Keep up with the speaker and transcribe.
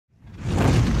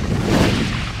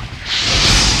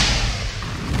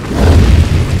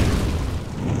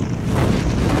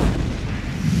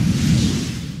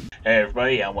Hey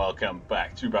everybody, and welcome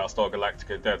back to Battlestar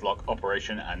Galactica Deadlock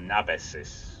Operation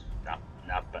Anabasis.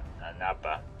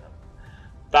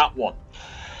 That one.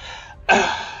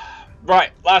 Right,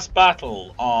 last battle,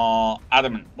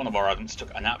 one of our adamants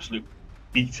took an absolute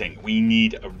beating. We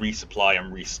need a resupply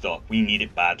and restock. We need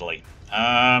it badly.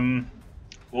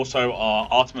 Also, our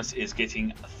Artemis is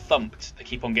getting thumped. They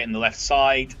keep on getting the left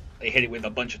side. They hit it with a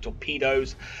bunch of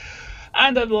torpedoes.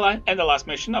 And at the end of the last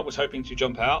mission, I was hoping to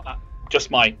jump out.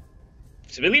 Just my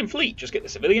civilian fleet, just get the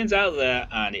civilians out of there,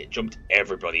 and it jumped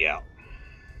everybody out.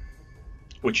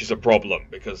 Which is a problem,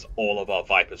 because all of our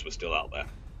Vipers were still out there.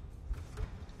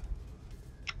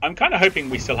 I'm kind of hoping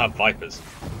we still have Vipers.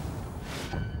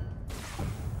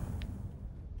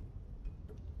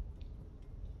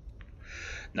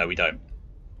 No, we don't.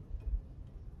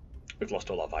 We've lost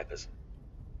all our Vipers.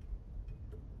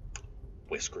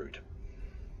 We're screwed.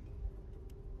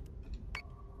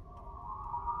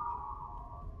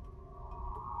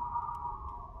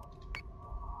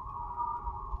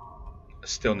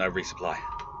 Still no resupply.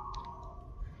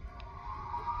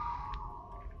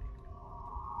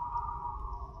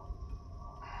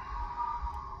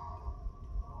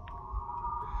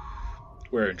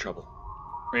 We're in trouble.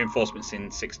 Reinforcements in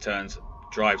 6 turns,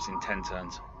 drives in 10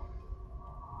 turns.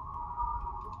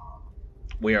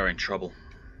 We are in trouble.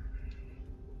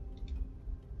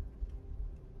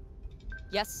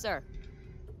 Yes, sir.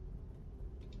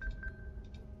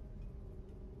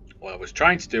 What I was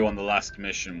trying to do on the last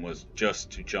mission was just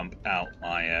to jump out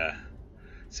my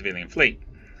civilian fleet,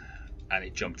 and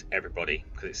it jumped everybody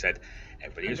because it said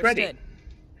everybody was ready.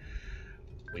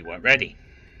 We weren't ready.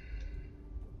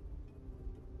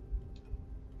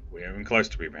 We weren't even close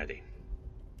to being ready.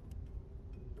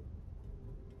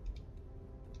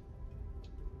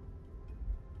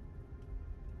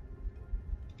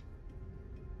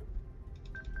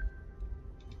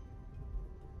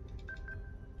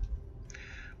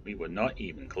 We were not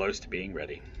even close to being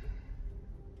ready.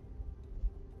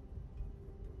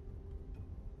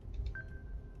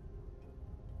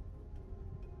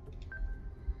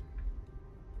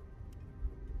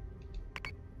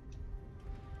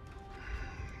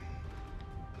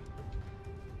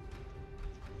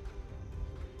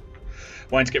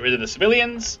 Wanting to get rid of the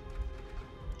civilians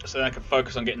so that I can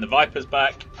focus on getting the Vipers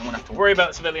back. I won't have to worry about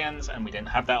the civilians, and we didn't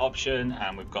have that option,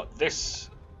 and we've got this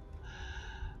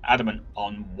adamant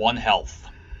on 1 health.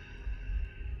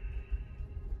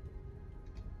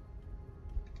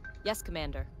 Yes,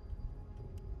 Commander.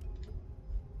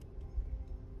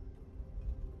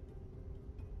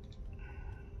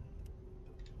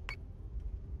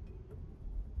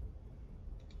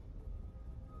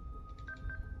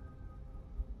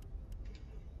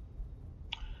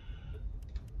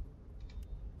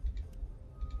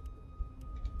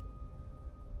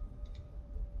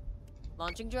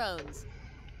 Launching drones.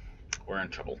 We're in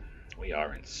trouble. We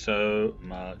are in so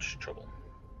much trouble.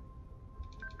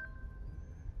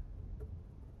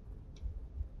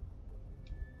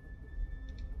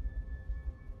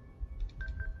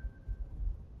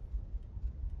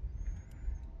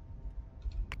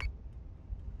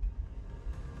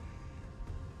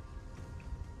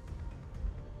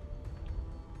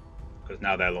 Because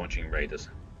now they're launching raiders.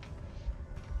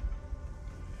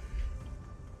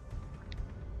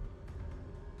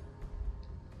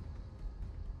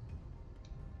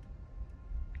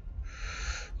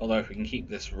 Although if we can keep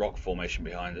this rock formation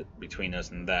between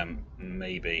us and them,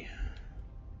 maybe.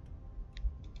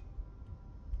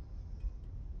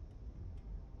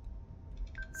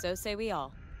 So say we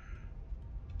all.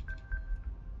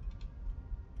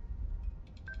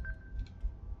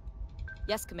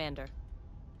 Yes, Commander.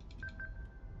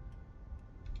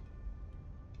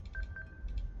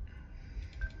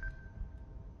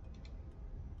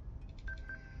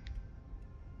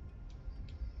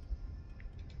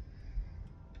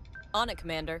 On it,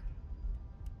 Commander.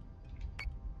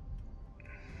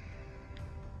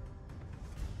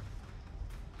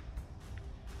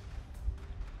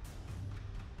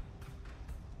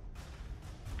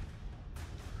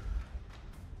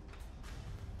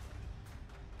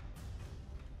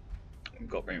 We've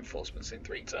got reinforcements in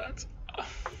 3 turns.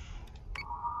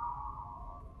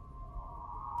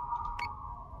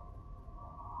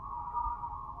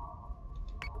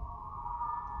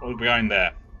 We'll be going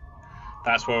there.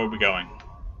 That's where we'll be going.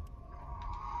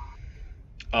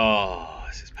 Oh,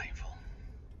 this is painful.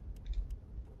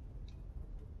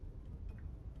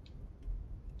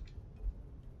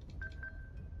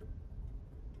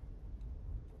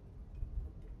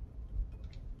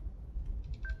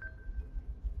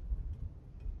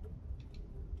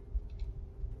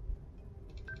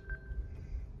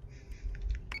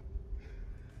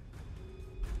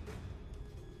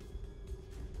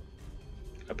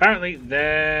 Apparently,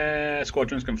 their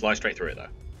squadrons can fly straight through it, though.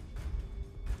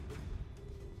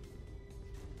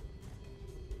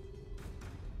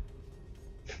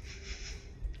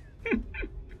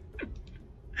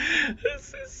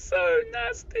 This is so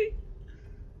nasty.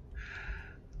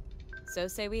 So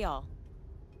say we all.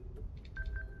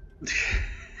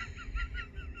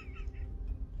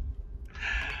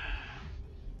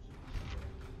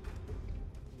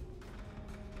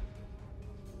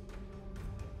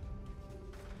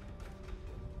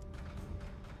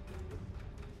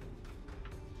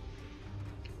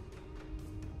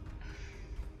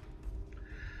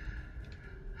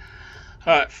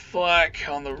 Alright, flak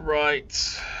on the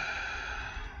right.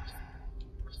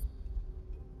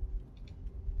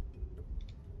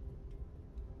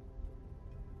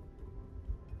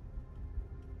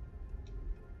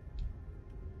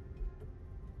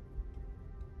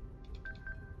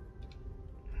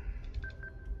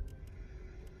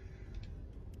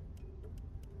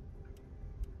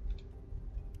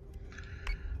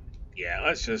 Yeah,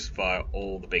 let's just fire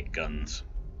all the big guns,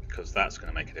 because that's going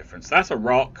to make a difference. That's a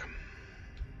rock.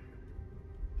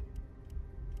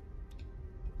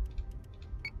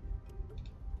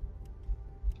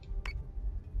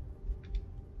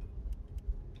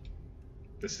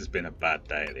 This has been a bad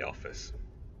day at the office.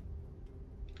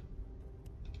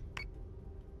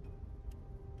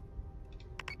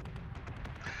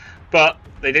 But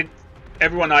they did.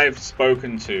 Everyone I've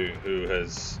spoken to who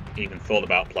has even thought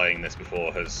about playing this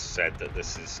before has said that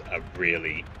this is a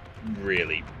really,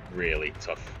 really, really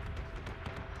tough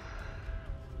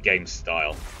game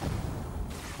style.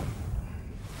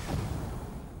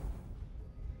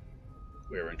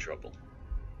 We're in trouble.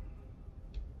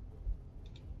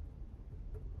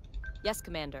 Yes,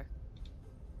 Commander.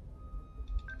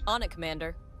 On it,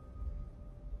 Commander.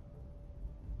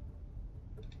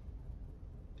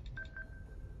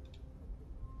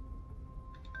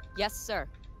 Yes, sir.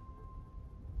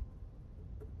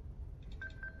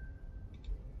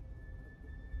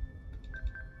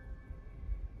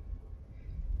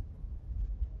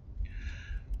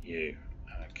 You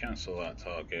cancel that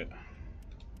target.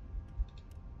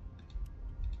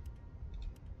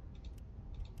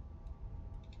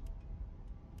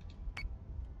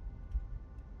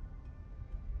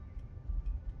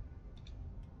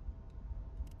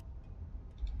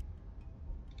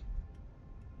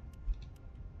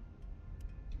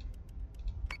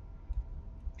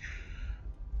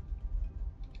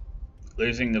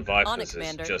 Losing the Vipers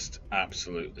is just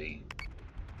absolutely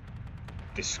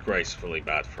disgracefully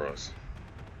bad for us.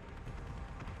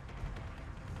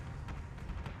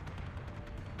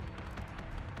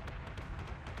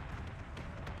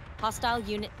 Hostile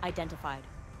unit identified.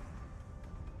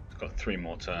 It's got 3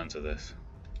 more turns of this.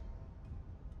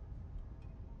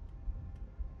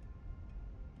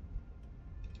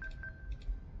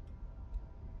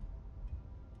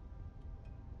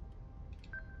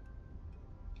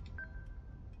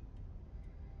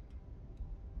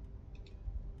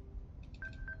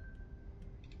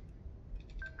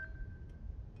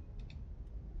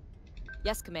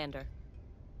 Yes, Commander.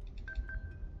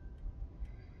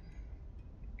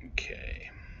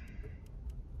 Okay.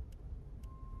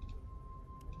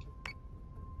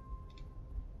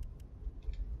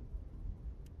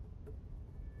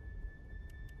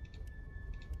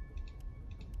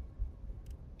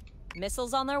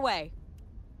 Missiles on their way.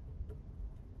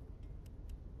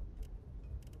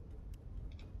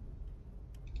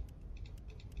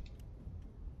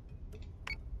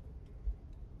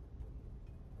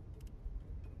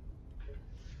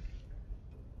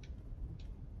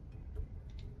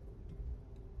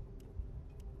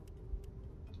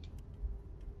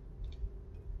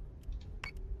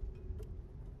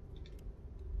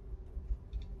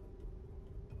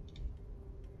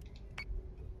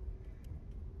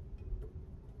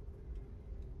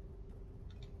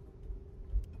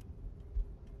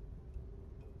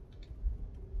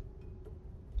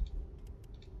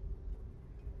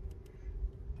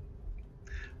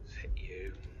 Hit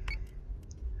you,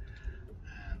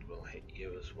 and we'll hit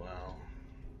you as well.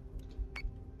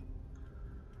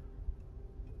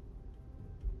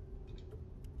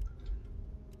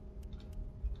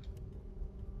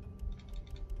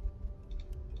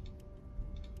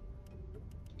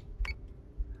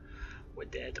 We're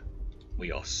dead.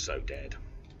 We are so dead.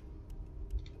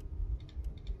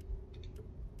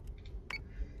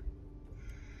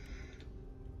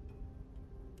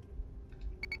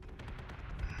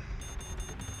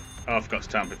 Oh, I forgot to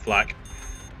turn with flak.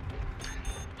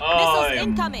 Oh, Missiles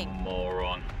incoming.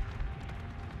 Moron.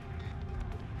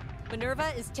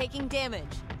 Minerva is taking damage.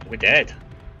 We're dead.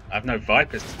 I have no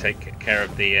Vipers to take care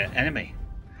of the enemy.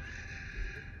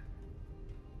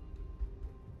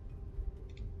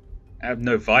 I have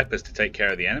no Vipers to take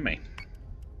care of the enemy.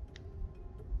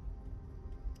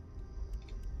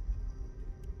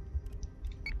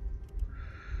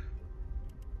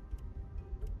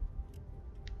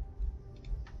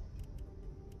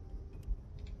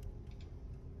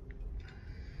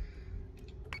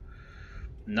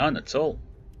 None at all.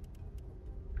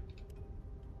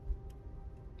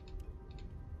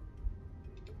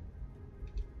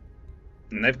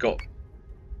 And they've got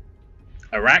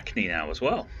Arachne now as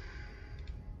well.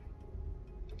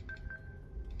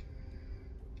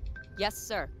 Yes,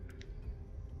 sir.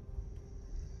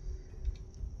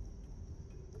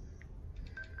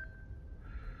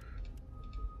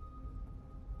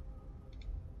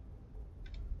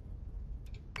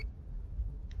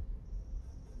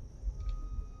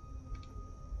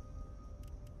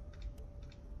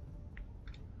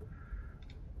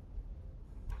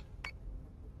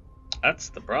 That's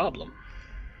the problem.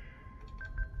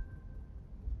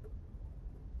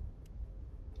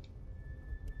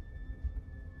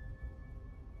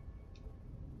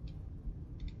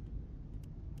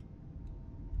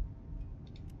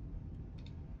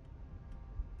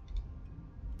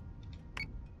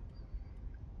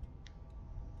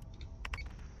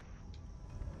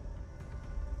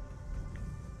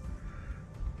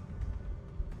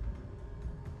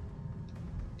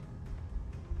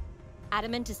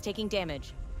 Adamant is taking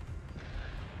damage.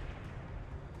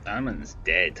 Adamant is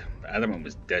dead. Adamant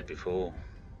was dead before.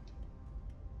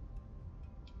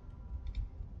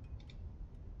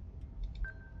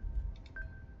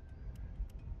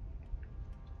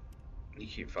 You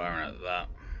keep firing at that.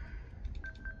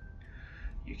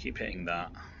 You keep hitting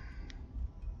that.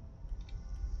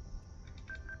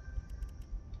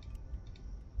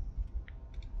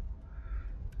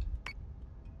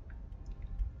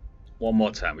 One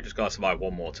more turn. We just gotta survive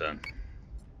one more turn.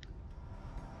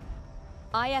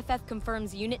 IFF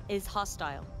confirms unit is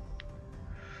hostile.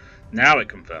 Now it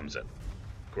confirms it.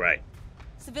 Great.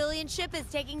 Civilian ship is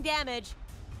taking damage.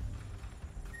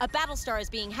 A Battlestar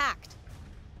is being hacked.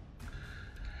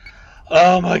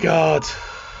 Oh my god.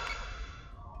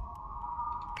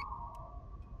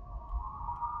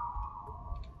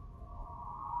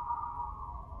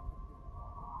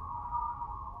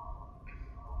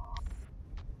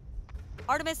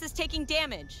 Artemis is taking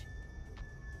damage.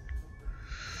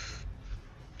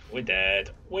 We're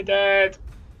dead. We're dead.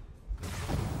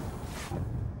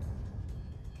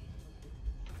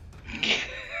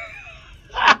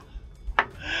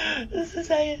 This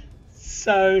is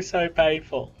so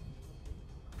painful.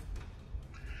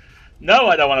 No,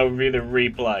 I don't want to read the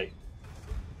replay.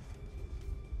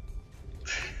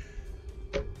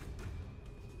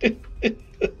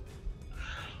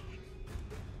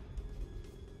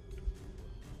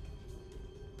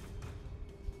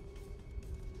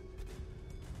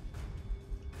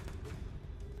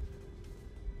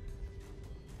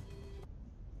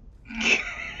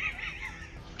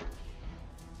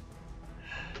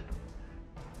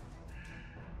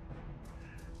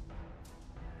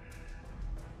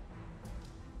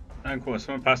 And of course,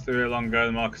 someone passed through long ago,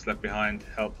 the markers left behind,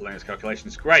 help Helena's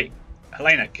calculations. Great!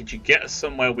 Helena, could you get us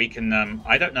somewhere we can,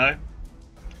 I don't know,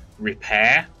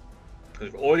 repair?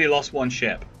 Because we've already lost one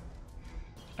ship.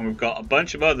 And we've got a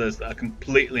bunch of others that are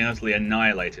completely and utterly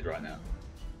annihilated right now.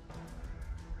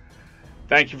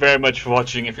 Thank you very much for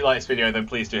watching. If you like this video, then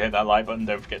please do hit that like button.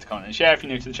 Don't forget to comment and share. If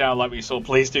you're new to the channel, like what you saw,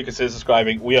 please do consider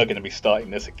subscribing. We are going to be starting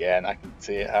this again. I can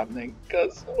see it happening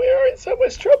because we're in so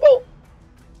much trouble.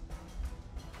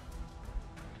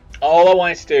 All I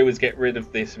wanted to do was get rid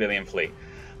of the civilian fleet.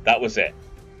 That was it.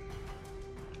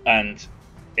 And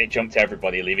it jumped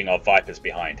everybody, leaving our Vipers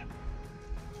behind.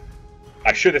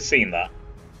 I should have seen that.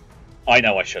 I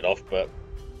know I should have, but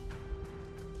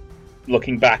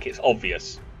looking back, it's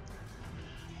obvious.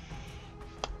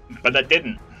 But I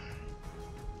didn't.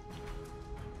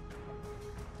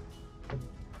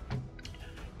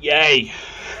 Yay!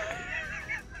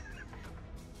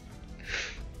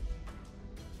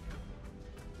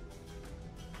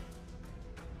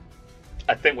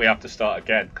 I think we have to start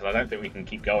again, because I don't think we can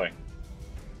keep going.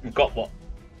 We've got, what,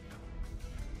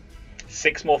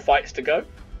 6 more fights to go?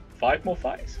 5 more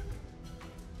fights?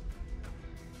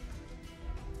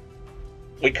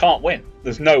 We can't win.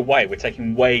 There's no way. We're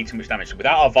taking way too much damage.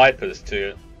 Without our Vipers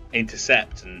to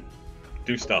intercept and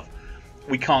do stuff,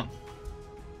 we can't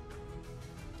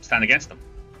stand against them.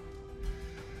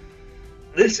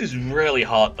 This is really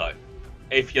hard, though.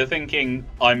 If you're thinking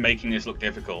I'm making this look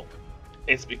difficult,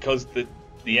 it's because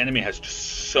the enemy has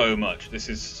just so much. This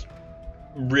is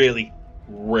really,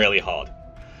 really hard.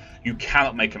 You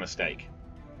cannot make a mistake.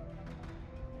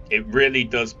 It really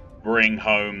does bring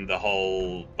home the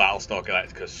whole Battlestar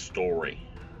Galactica story.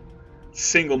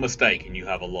 Single mistake and you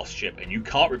have a lost ship, and you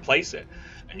can't replace it,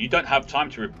 and you don't have time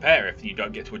to repair if you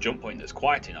don't get to a jump point that's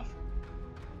quiet enough.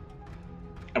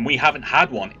 And we haven't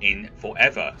had one in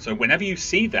forever, so whenever you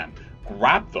see them,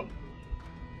 grab them.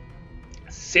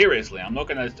 Seriously,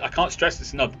 I can't stress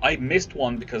this enough. I missed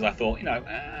one because I thought,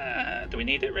 do we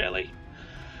need it really?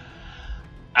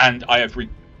 And I have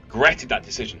regretted that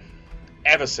decision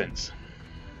ever since.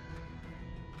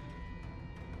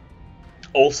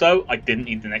 Also, I didn't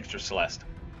need an extra Celeste.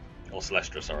 Or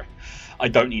Celestra, sorry. I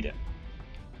don't need it.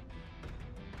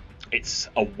 It's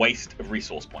a waste of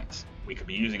resource points. We could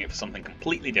be using it for something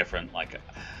completely different, like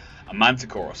a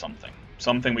Manticore or something.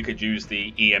 Something we could use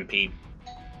the EMP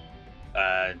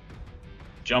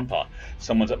jumper.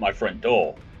 Someone's at my front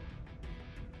door.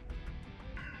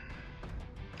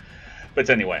 But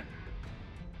anyway,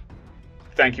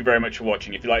 thank you very much for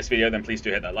watching. If you like this video, then please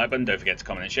do hit that like button. Don't forget to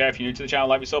comment and share. If you're new to the channel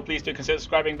like we saw, please do consider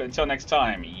subscribing. But until next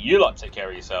time, you lot take care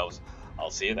of yourselves.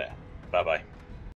 I'll see you there. Bye bye.